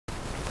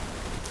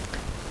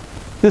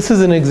This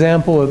is an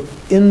example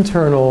of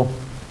internal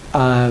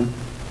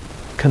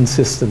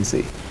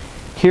consistency.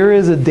 Here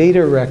is a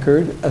data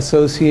record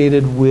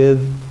associated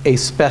with a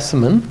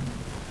specimen.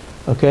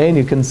 Okay, and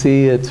you can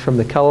see it's from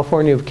the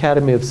California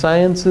Academy of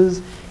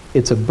Sciences.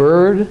 It's a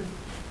bird.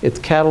 Its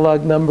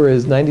catalog number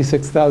is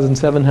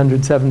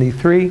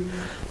 96,773.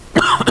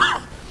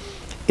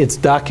 It's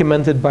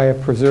documented by a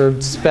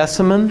preserved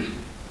specimen.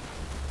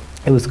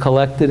 It was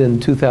collected in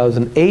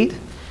 2008.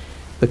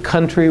 The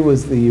country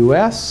was the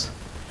US.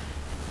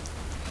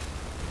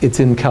 It's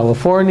in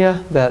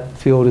California. That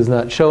field is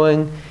not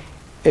showing.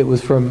 It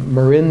was from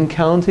Marin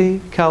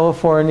County,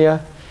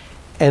 California.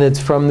 And it's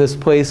from this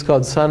place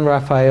called San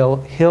Rafael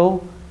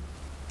Hill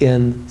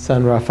in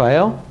San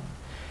Rafael.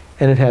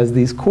 And it has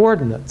these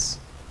coordinates.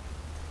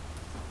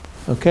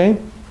 Okay?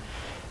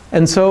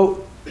 And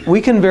so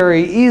we can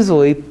very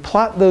easily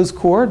plot those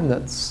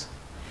coordinates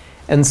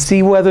and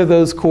see whether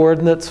those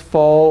coordinates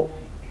fall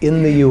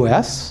in the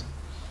US.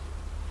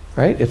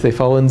 Right? If they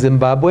fall in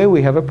Zimbabwe,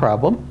 we have a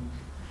problem.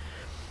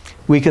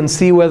 We can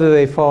see whether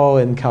they fall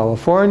in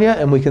California,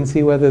 and we can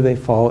see whether they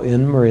fall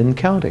in Marin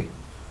County.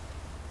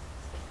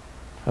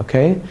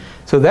 Okay?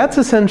 So that's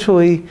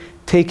essentially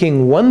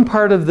taking one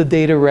part of the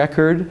data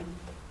record,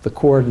 the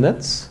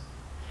coordinates,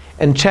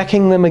 and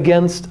checking them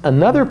against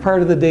another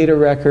part of the data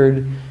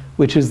record,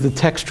 which is the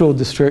textual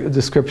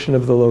description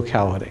of the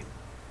locality.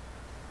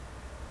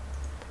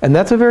 And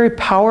that's a very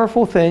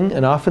powerful thing,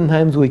 and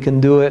oftentimes we can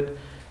do it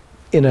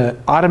in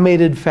an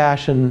automated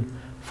fashion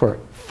for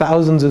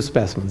thousands of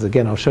specimens.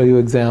 Again, I'll show you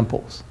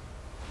examples.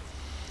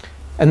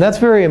 And that's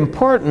very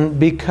important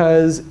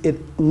because it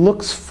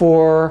looks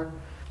for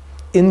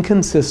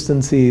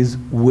inconsistencies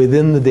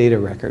within the data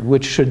record,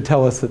 which should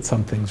tell us that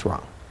something's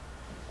wrong.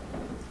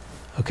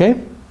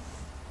 Okay?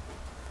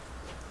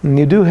 And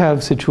you do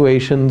have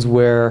situations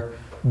where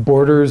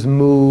borders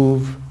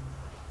move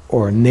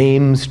or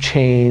names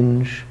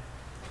change.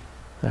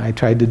 I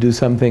tried to do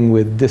something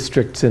with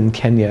districts in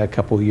Kenya a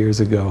couple years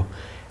ago,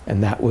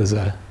 and that was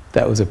a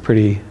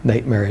pretty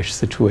nightmarish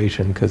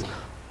situation because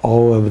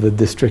all of the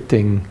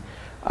districting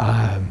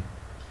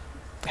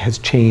has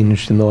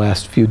changed in the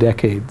last few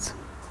decades.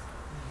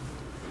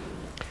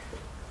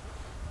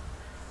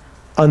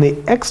 On the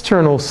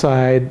external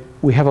side,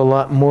 we have a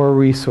lot more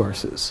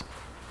resources.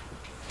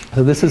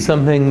 So this is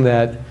something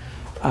that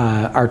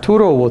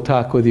Arturo will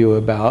talk with you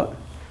about,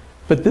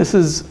 but this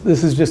is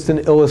just an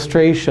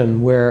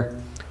illustration where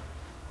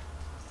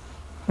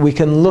we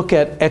can look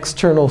at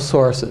external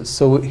sources.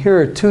 So here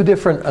are two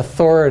different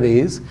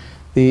authorities,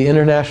 the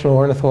International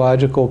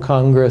Ornithological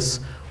Congress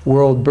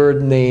World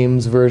Bird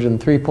Names version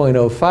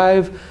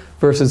 3.05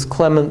 versus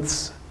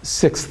Clement's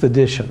 6th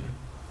edition.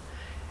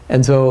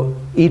 And so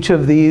each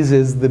of these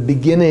is the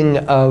beginning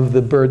of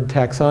the bird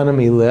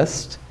taxonomy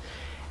list.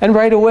 And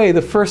right away,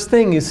 the first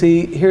thing you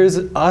see, here's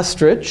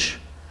ostrich,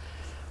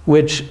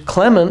 which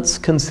Clements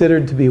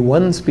considered to be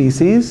one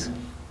species,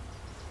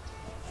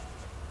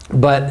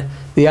 but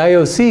the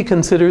IOC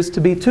considers to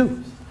be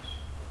two.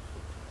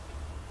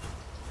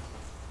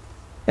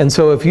 And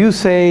so if you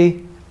say,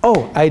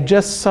 oh, I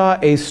just saw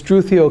a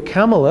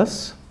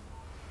Struthiocamelus,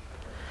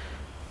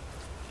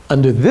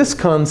 under this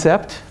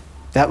concept,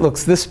 that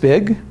looks this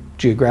big,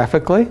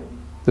 geographically.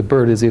 The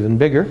bird is even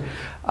bigger.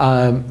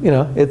 You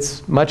know,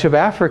 it's much of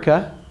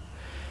Africa.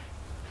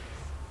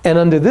 And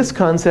under this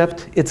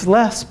concept, it's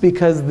less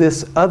because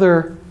this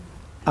other,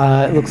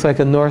 it looks like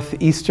a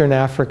northeastern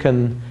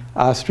African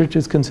ostrich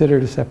is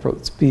considered a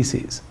separate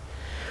species.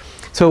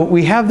 So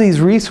we have these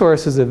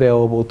resources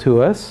available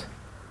to us.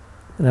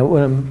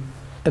 And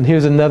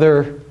here's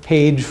another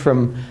page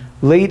from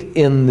late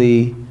in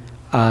the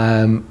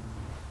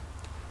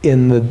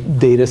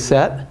data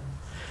set.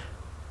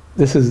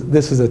 This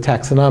is a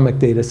taxonomic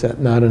data set,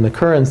 not an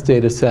occurrence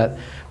data set.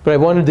 But I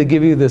wanted to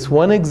give you this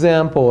one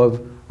example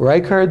of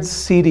Reichard's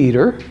seed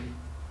eater.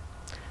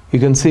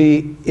 You can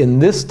see in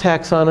this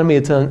taxonomy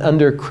it's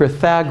under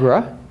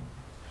Crithagra.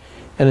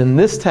 And in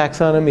this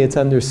taxonomy it's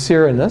under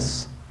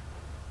Syrinus.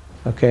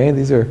 Okay,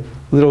 these are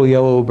little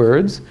yellow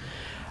birds.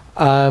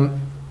 And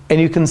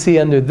you can see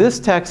under this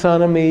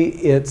taxonomy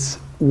it's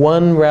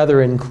one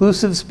rather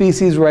inclusive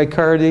species,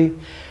 Reicardi.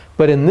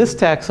 But in this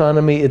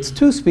taxonomy, it's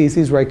two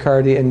species,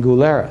 Reicardi and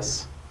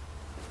Gularis.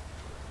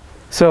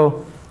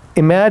 So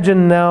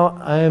imagine now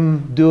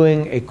I'm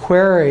doing a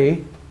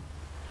query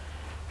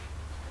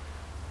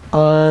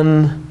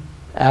on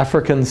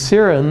African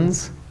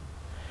sirens.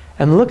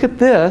 And look at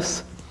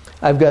this.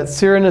 I've got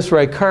Syrinus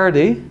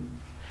reicardi,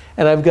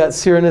 and I've got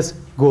Syrinus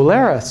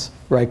Gularis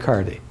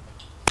reicardi.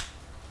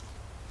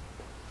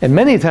 And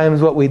many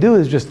times what we do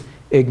is just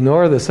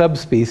ignore the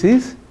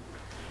subspecies.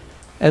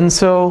 And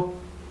so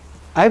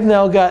I've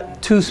now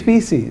got two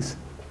species.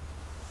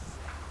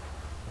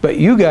 But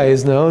you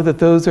guys know that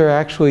those are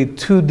actually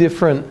two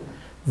different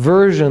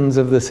versions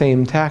of the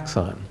same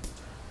taxon.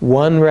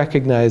 One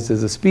recognized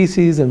as a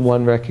species and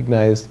one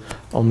recognized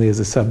only as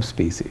a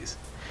subspecies.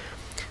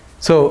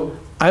 So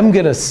I'm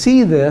going to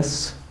see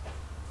this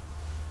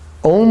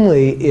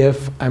only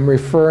if I'm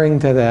referring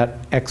to that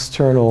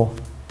external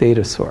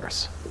data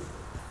source.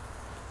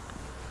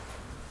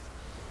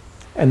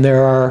 And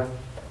there are,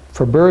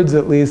 for birds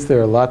at least,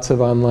 there are lots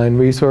of online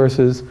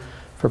resources.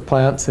 For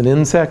plants and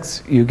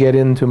insects, you get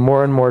into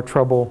more and more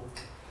trouble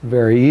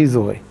very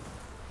easily.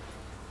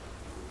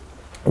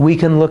 We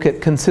can look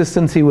at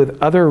consistency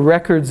with other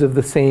records of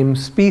the same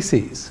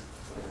species.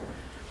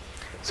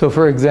 So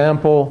for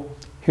example,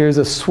 here's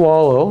a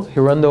swallow,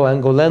 Hirundo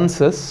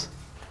angolensis,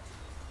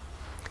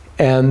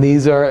 and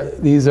these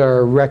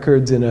are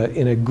records in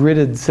a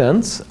gridded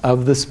sense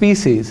of the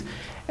species.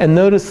 And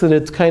notice that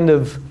it's kind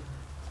of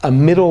a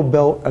middle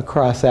belt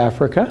across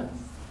Africa.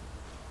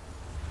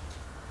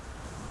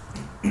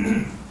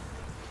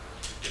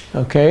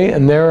 Okay,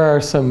 and there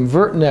are some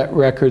VertNet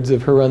records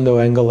of Hirundo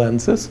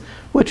angolensis,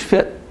 which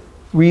fit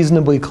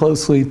reasonably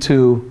closely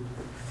to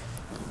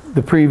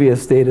the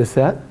previous data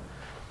set.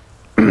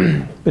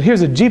 But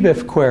here's a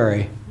GBIF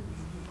query.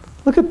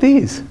 Look at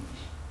these.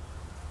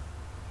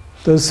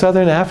 Those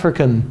Southern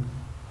African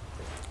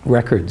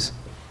records.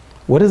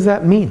 What does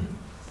that mean?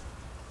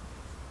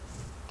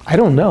 I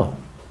don't know.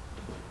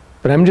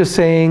 But I'm just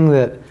saying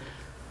that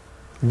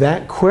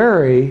that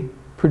query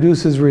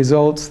produces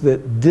results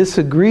that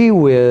disagree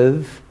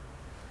with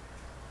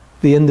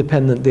the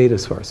independent data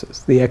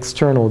sources, the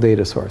external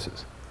data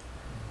sources.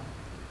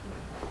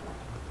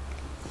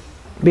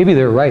 Maybe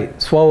they're right.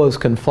 Swallows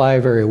can fly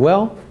very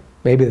well.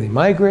 Maybe they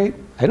migrate.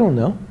 I don't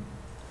know.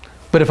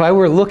 But if I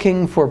were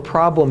looking for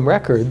problem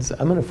records,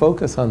 I'm going to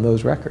focus on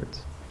those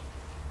records.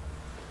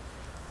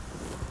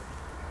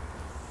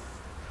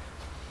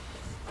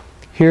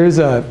 Here's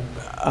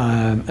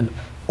an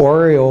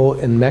oriole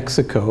in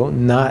Mexico,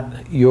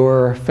 not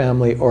your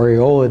family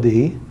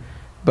Oriolidae,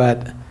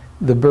 but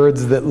the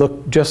birds that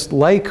look just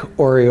like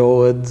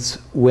Oriolids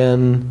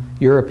when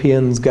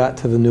Europeans got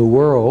to the New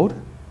World.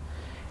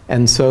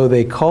 And so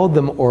they called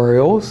them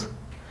orioles,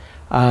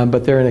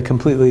 but they're in a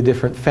completely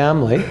different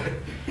family.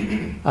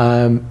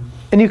 And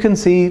you can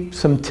see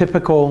some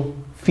typical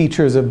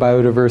features of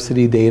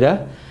biodiversity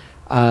data.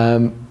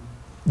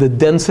 The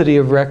density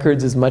of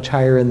records is much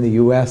higher in the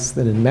US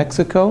than in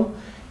Mexico,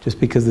 just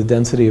because the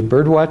density of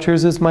bird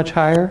watchers is much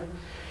higher.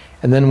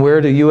 And then where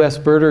do US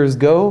birders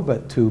go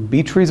but to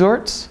beach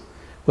resorts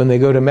when they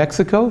go to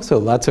Mexico? So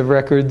lots of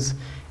records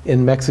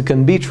in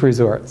Mexican beach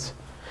resorts.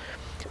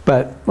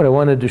 But what I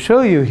wanted to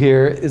show you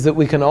here is that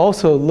we can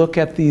also look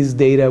at these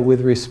data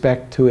with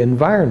respect to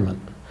environment.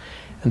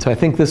 And so I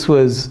think this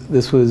was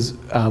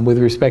with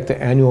respect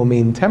to annual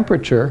mean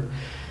temperature.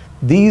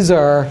 These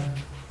are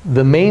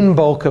the main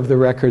bulk of the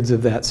records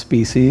of that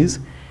species.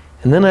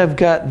 And then I've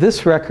got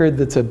this record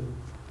that's an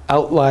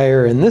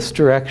outlier in this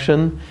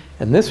direction,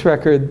 and this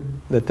record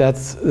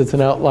that's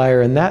an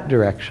outlier in that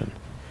direction.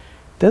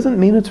 Doesn't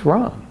mean it's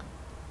wrong.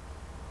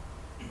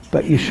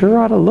 But you sure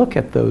ought to look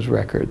at those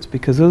records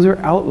because those are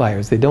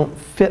outliers. They don't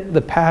fit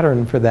the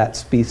pattern for that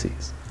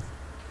species.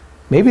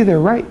 Maybe they're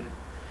right.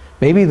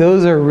 Maybe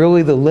those are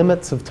really the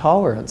limits of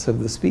tolerance of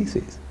the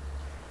species.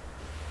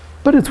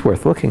 But it's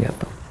worth looking at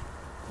them.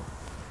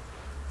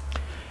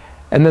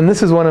 And then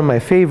this is one of my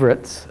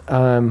favorites.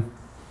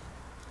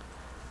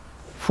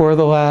 For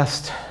the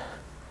last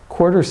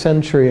quarter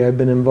century, I've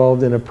been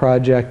involved in a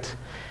project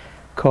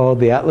called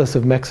the Atlas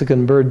of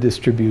Mexican Bird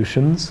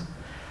Distributions.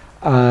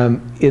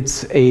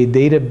 It's a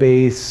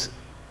database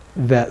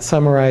that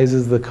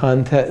summarizes the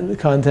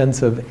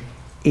contents of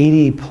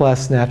 80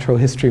 plus natural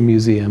history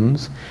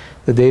museums.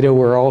 The data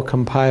were all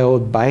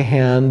compiled by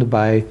hand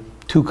by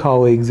 2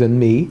 colleagues and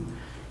me.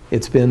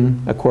 It's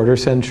been a quarter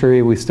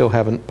century. We still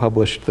haven't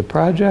published the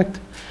project.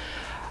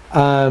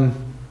 But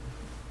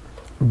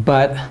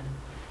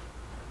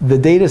the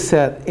data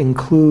set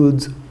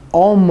includes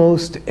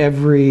almost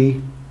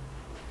every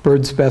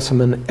bird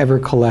specimen ever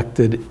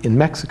collected in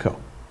Mexico.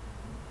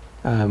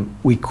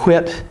 We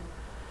quit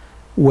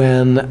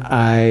when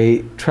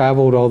I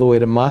traveled all the way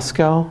to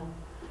Moscow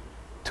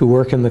to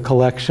work in the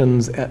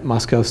collections at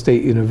Moscow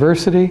State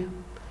University.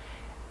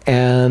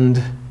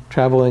 And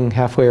traveling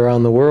halfway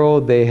around the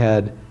world, they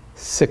had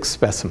 6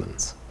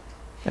 specimens.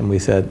 And we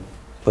said,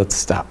 let's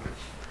stop.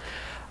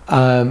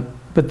 But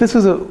this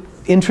was an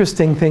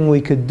interesting thing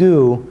we could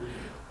do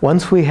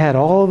once we had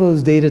all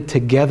those data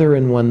together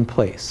in one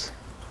place.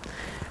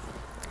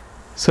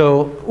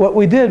 So what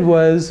we did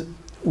was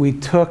we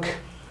took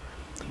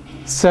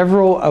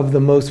several of the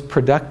most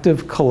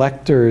productive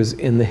collectors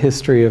in the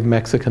history of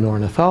Mexican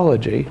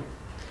ornithology,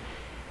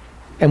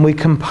 and we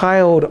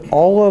compiled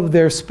all of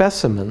their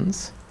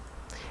specimens,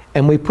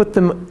 and we put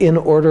them in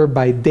order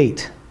by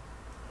date.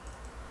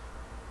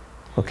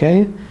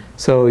 Okay?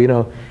 So, you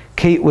know,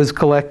 Kate was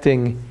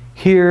collecting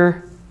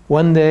here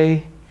one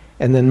day,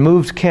 and then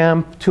moved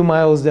camp 2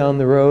 miles down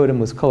the road and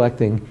was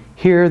collecting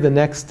here the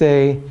next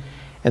day,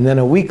 and then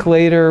a week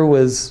later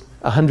was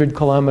 100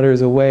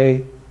 kilometers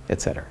away,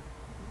 etc.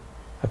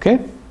 Okay?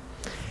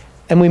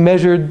 And we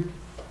measured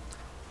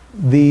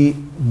the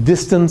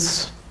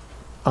distance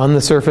on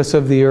the surface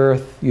of the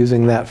Earth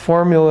using that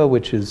formula,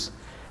 which is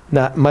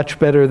not much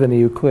better than a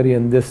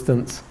Euclidean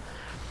distance.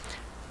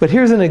 But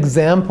here's an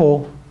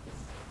example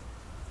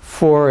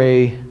for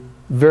a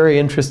very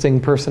interesting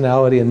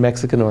personality in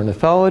Mexican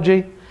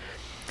ornithology.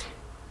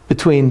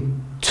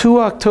 Between 2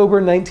 October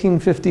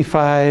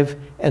 1955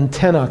 and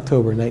 10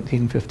 October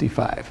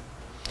 1955.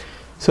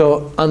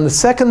 So on the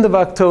 2nd of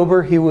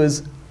October, he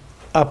was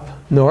up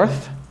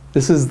north.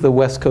 This is the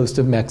west coast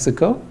of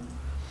Mexico.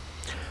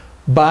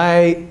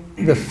 By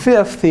the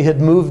 5th, he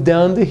had moved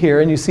down to here,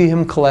 and you see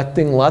him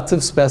collecting lots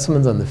of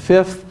specimens on the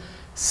 5th,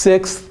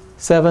 6th,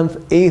 7th,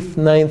 8th,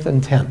 9th,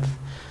 and 10th.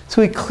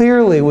 So he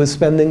clearly was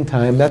spending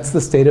time. That's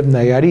the state of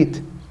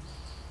Nayarit.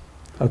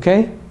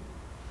 Okay?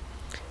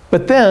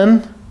 But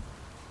then,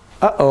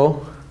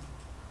 on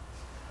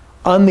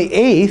the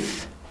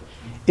 8th,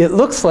 it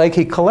looks like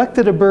he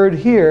collected a bird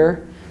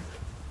here,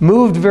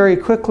 moved very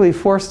quickly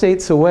 4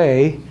 states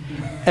away,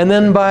 and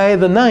then by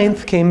the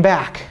 9th came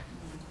back.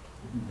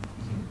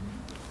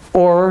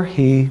 Or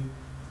he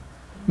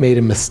made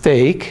a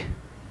mistake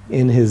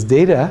in his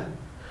data.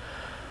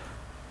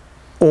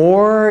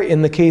 Or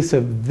in the case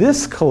of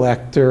this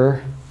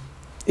collector,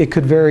 it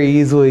could very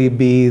easily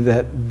be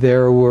that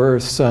there were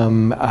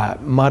some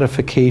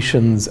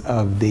modifications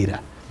of data.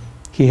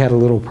 He had a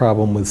little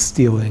problem with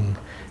stealing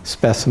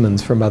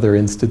specimens from other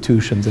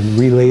institutions and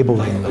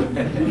relabeling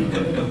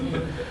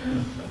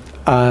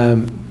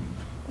them.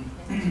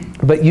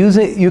 But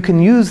you can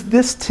use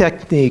this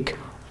technique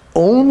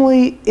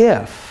only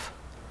if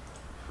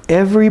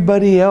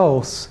everybody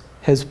else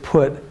has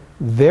put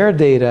their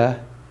data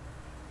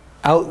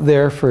out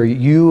there for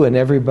you and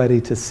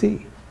everybody to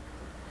see.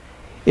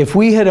 If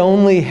we had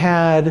only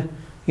had,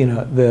 you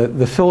know,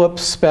 the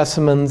Phillips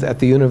specimens at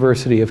the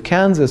University of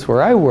Kansas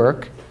where I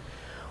work,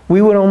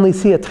 we would only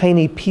see a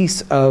tiny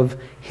piece of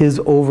his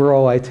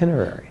overall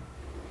itinerary.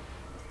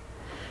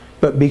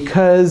 But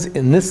because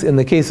in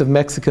the case of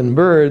Mexican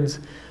birds,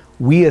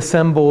 we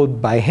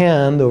assembled by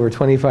hand over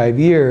 25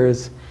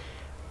 years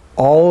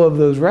all of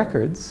those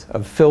records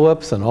of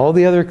Phillips and all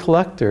the other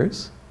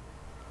collectors.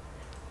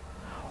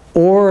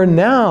 Or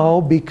now,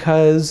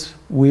 because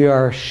we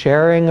are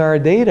sharing our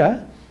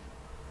data,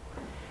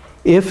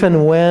 if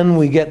and when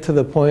we get to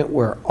the point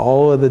where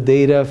all of the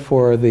data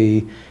for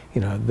the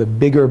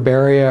bigger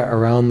herbaria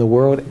around the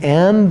world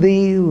and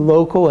the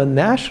local and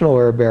national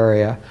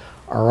herbaria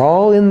are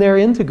all in there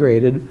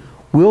integrated,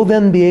 we'll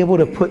then be able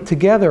to put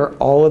together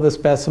all of the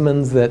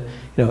specimens that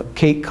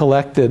Kate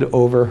collected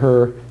over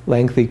her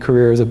lengthy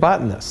career as a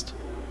botanist.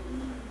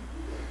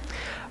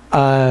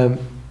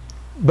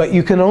 But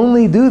you can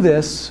only do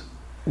this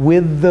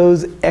with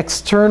those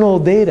external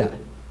data.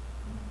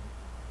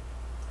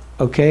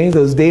 Okay,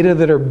 those data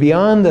that are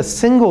beyond a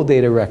single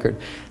data record.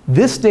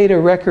 This data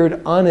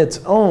record on its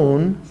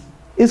own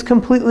is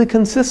completely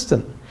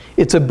consistent.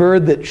 It's a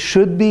bird that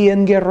should be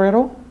in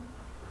Guerrero,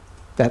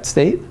 that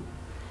state.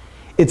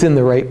 It's in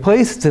the right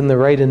place, it's in the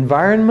right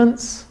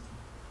environments,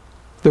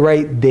 the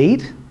right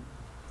date.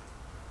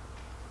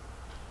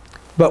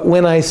 But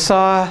when I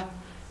saw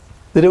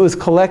that it was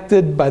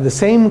collected by the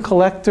same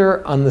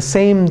collector on the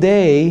same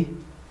day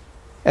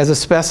as a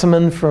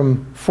specimen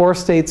from 4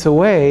 states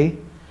away,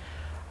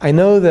 I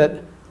know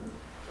that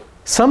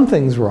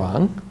something's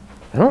wrong.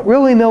 I don't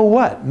really know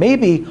what.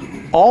 Maybe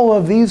all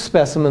of these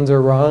specimens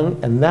are wrong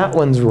and that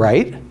one's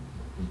right.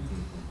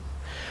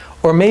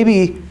 Or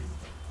maybe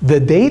the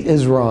date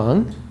is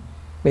wrong.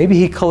 Maybe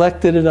he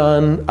collected it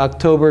on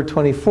October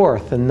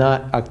 24th and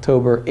not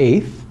October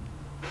 8th.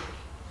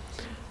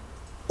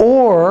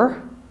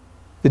 Or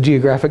the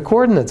geographic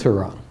coordinates are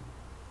wrong.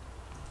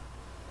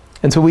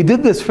 And so we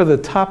did this for the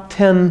top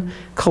 10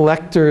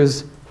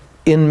 collectors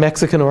in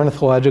Mexican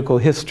ornithological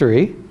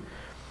history,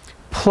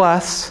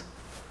 plus,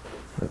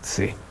 let's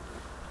see,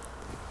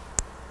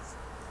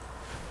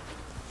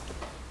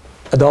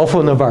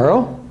 Adolfo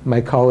Navarro, my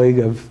colleague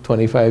of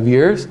 25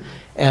 years,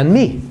 and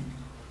me.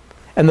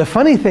 And the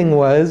funny thing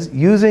was,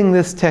 using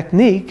this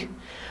technique,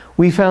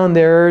 we found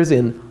errors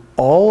in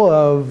all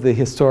of the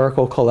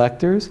historical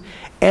collectors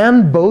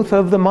and both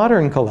of the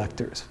modern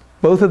collectors.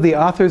 Both of the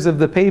authors of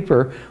the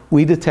paper,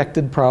 we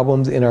detected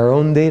problems in our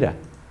own data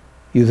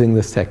using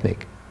this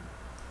technique.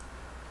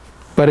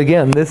 But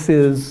again, this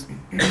is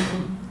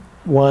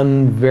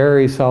one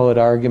very solid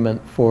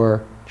argument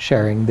for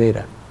sharing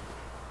data,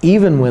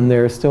 even when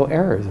there are still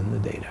errors in the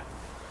data.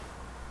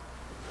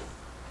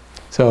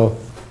 So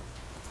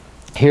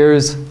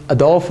here's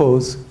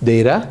Adolfo's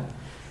data,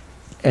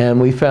 and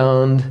we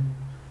found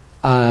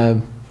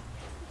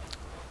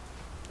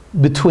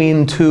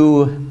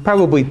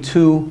probably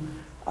two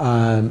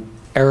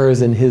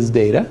errors in his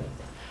data.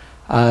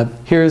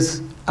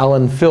 Here's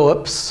Alan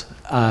Phillips,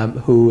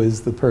 who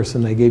is the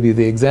person I gave you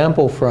the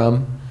example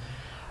from.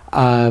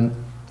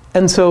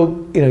 And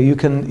so you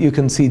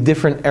can see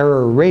different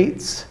error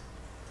rates,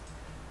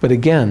 but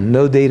again,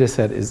 no data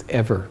set is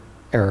ever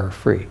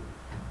error-free.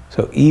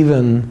 So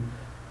even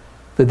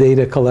the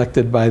data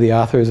collected by the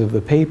authors of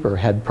the paper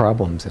had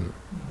problems in it.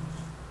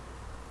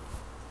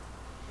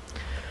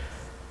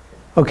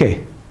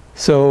 Okay,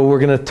 so we're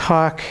going to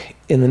talk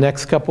in the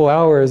next couple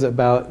hours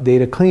about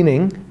data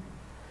cleaning,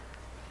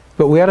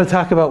 but we ought to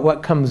talk about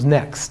what comes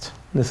next.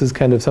 This is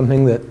kind of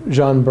something that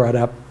Jean brought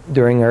up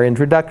during our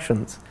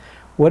introductions.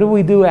 What do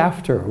we do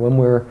after when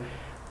we're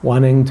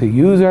wanting to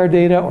use our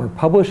data or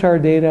publish our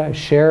data,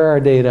 share our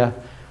data.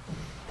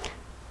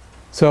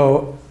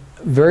 So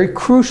very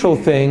crucial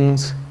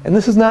things, and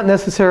this is not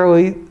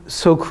necessarily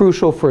so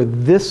crucial for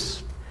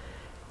this,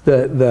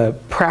 the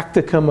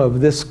practicum of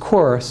this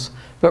course,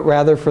 but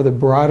rather for the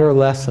broader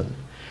lesson.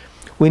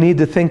 We need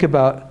to think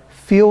about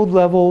field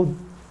level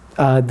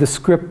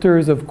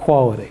descriptors of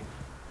quality.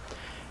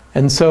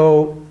 And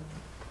so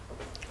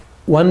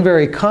one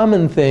very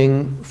common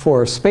thing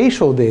for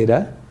spatial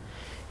data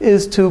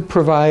is to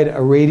provide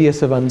a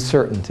radius of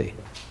uncertainty.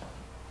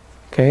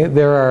 Okay,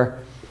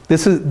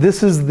 this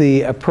is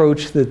the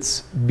approach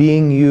that's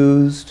being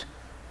used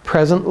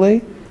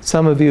presently.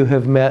 Some of you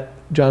have met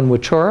John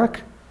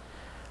Wieczorek.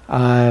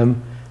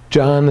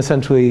 John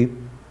essentially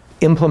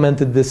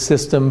implemented this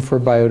system for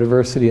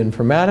biodiversity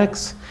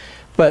informatics.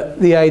 But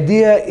the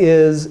idea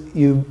is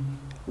you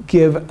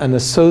give an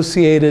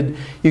associated,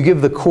 you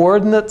give the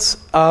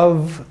coordinates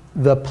of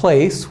the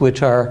place,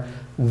 which are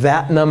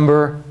that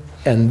number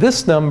and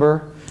this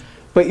number,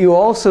 but you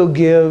also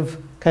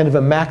give kind of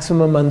a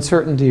maximum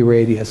uncertainty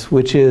radius,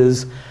 which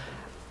is,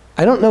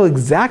 I don't know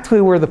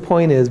exactly where the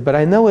point is, but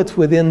I know it's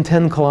within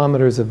 10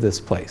 kilometers of this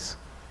place.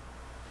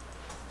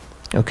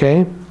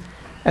 Okay?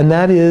 And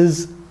that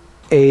is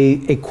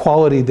a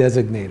quality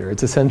designator.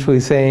 It's essentially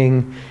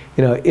saying,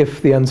 you know,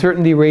 if the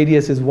uncertainty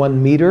radius is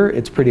 1 meter,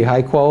 it's pretty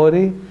high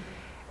quality.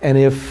 And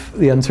if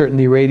the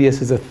uncertainty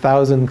radius is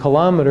 1,000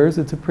 kilometers,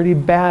 it's a pretty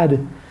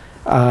bad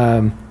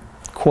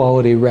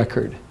quality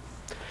record.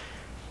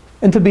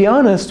 And to be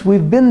honest,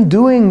 we've been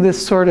doing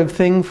this sort of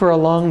thing for a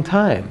long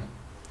time.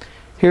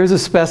 Here's a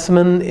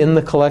specimen in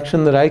the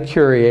collection that I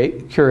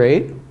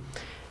curate.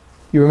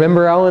 You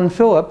remember Alan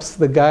Phillips,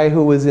 the guy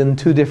who was in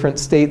 2 different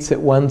states at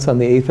once on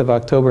the 8th of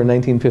October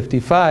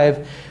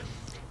 1955.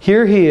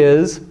 Here he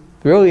is,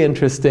 really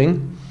interesting.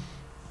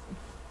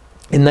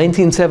 In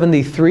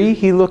 1973,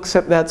 he looks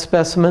at that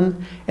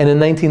specimen, and in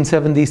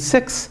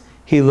 1976,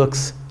 he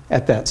looks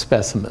at that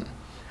specimen.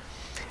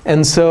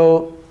 And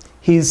so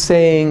he's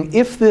saying,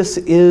 if this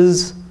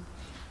is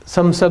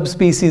some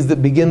subspecies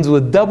that begins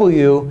with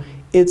W,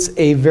 it's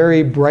a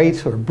very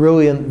bright or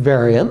brilliant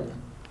variant.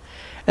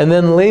 And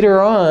then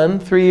later on,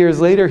 3 years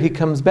later, he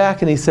comes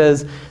back and he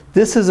says,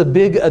 this is a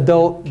big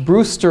adult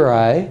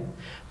Brewsteri,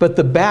 but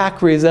the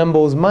back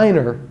resembles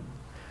minor,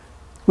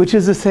 which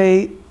is to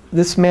say,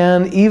 this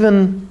man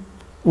even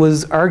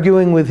was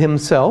arguing with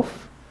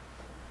himself,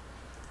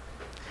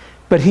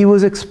 but he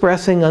was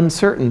expressing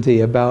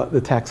uncertainty about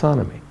the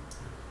taxonomy.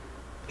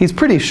 He's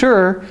pretty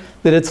sure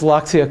that it's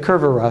Loxia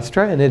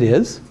curvirostra, and it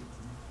is,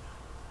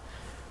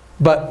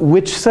 but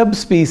which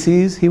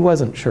subspecies he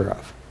wasn't sure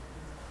of.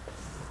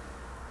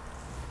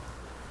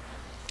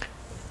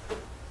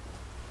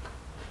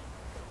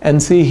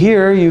 And see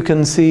here, you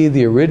can see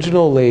the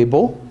original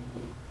label,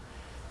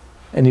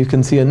 and you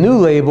can see a new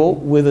label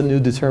with a new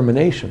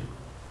determination.